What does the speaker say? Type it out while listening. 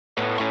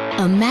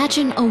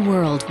Imagine a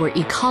world where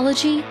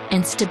ecology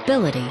and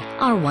stability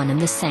are one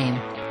and the same.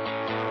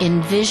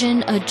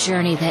 Envision a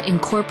journey that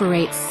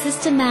incorporates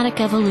systematic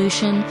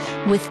evolution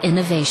with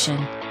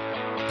innovation.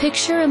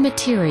 Picture a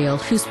material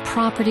whose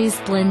properties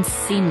blend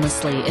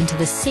seamlessly into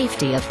the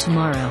safety of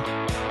tomorrow.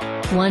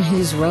 One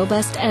whose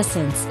robust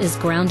essence is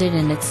grounded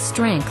in its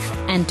strength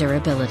and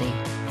durability.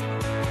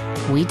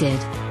 We did.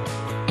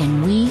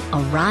 And we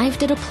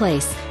arrived at a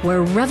place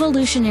where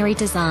revolutionary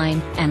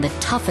design and the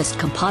toughest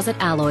composite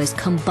alloys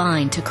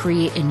combine to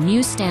create a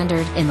new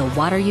standard in the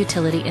water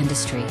utility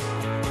industry.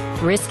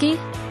 Risky?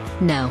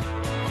 No.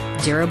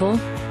 Durable?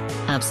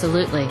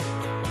 Absolutely.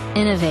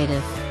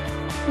 Innovative?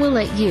 We'll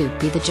let you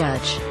be the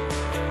judge.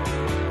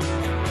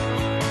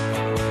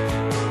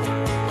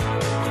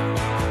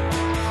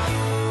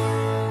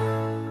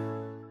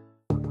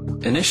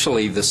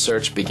 Initially, the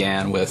search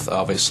began with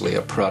obviously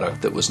a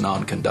product that was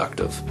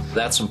non-conductive.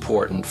 That's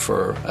important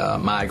for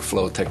mag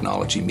flow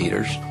technology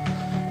meters.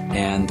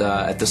 And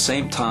at the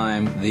same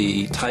time,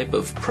 the type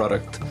of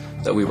product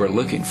that we were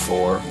looking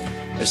for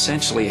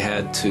essentially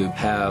had to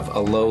have a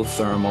low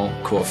thermal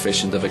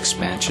coefficient of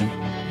expansion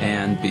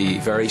and be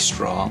very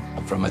strong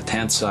from a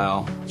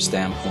tensile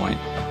standpoint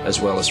as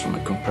well as from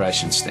a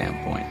compression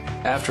standpoint.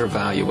 After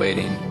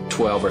evaluating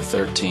 12 or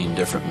 13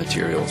 different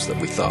materials that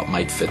we thought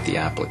might fit the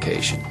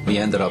application, we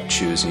ended up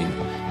choosing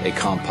a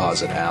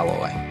composite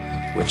alloy,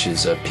 which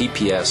is a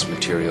PPS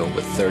material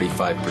with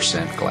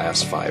 35%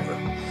 glass fiber.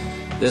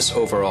 This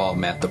overall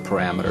met the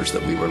parameters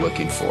that we were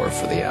looking for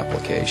the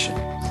application.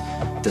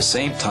 At the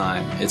same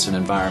time, it's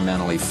an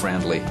environmentally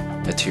friendly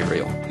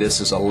material.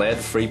 This is a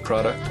lead-free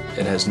product.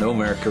 It has no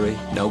mercury,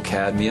 no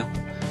cadmium,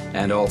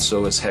 and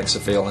also is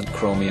hexavalent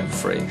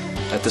chromium-free.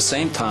 At the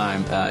same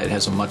time, it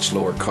has a much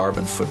lower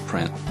carbon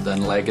footprint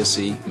than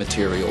legacy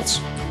materials.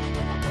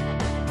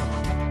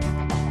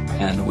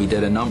 And we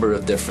did a number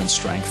of different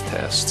strength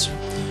tests.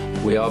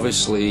 We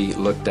obviously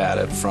looked at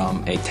it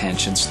from a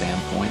tension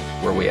standpoint,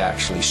 where we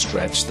actually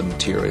stretched the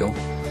material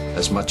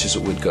as much as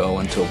it would go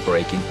until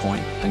breaking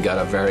point and got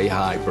a very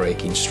high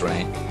breaking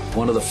strain.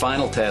 One of the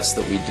final tests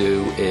that we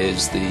do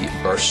is the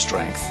burst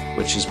strength,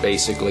 which is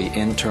basically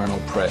internal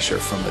pressure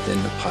from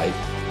within the pipe.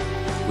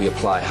 We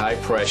apply high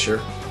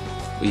pressure,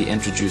 we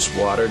introduce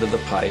water to the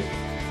pipe,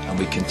 and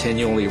we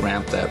continually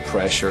ramp that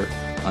pressure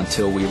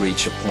until we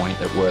reach a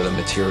point at where the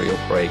material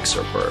breaks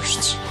or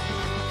bursts.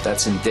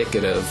 That's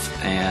indicative,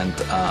 and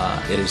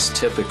it is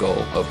typical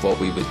of what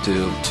we would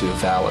do to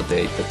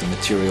validate that the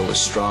material is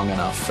strong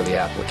enough for the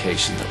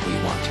application that we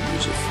want to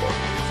use it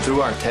for.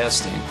 Through our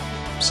testing,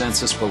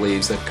 Sensus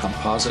believes that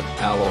composite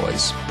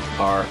alloys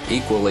are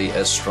equally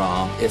as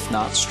strong, if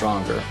not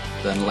stronger,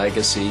 than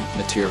legacy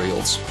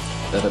materials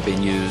that have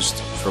been used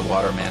for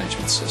water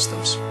management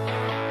systems.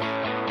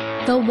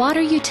 The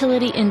water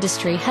utility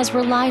industry has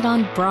relied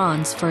on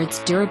bronze for its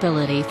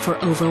durability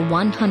for over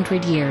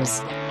 100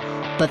 years.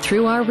 But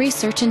through our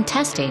research and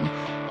testing,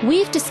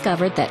 we've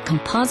discovered that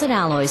composite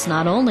alloys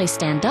not only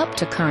stand up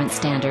to current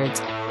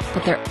standards,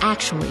 but they're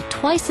actually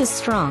twice as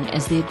strong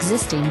as the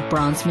existing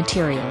bronze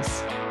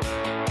materials.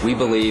 We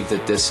believe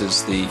that this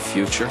is the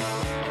future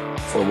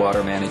for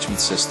water management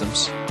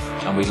systems,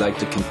 and we'd like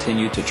to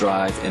continue to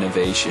drive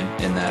innovation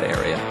in that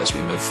area as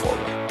we move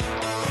forward.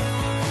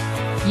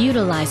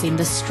 Utilizing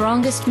the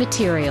strongest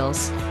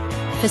materials,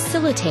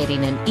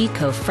 facilitating an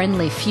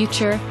eco-friendly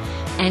future,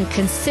 and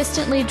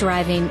consistently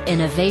driving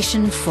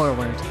innovation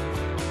forward.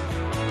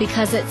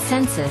 Because at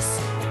Sensus,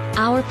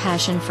 our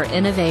passion for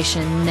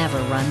innovation never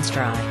runs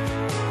dry.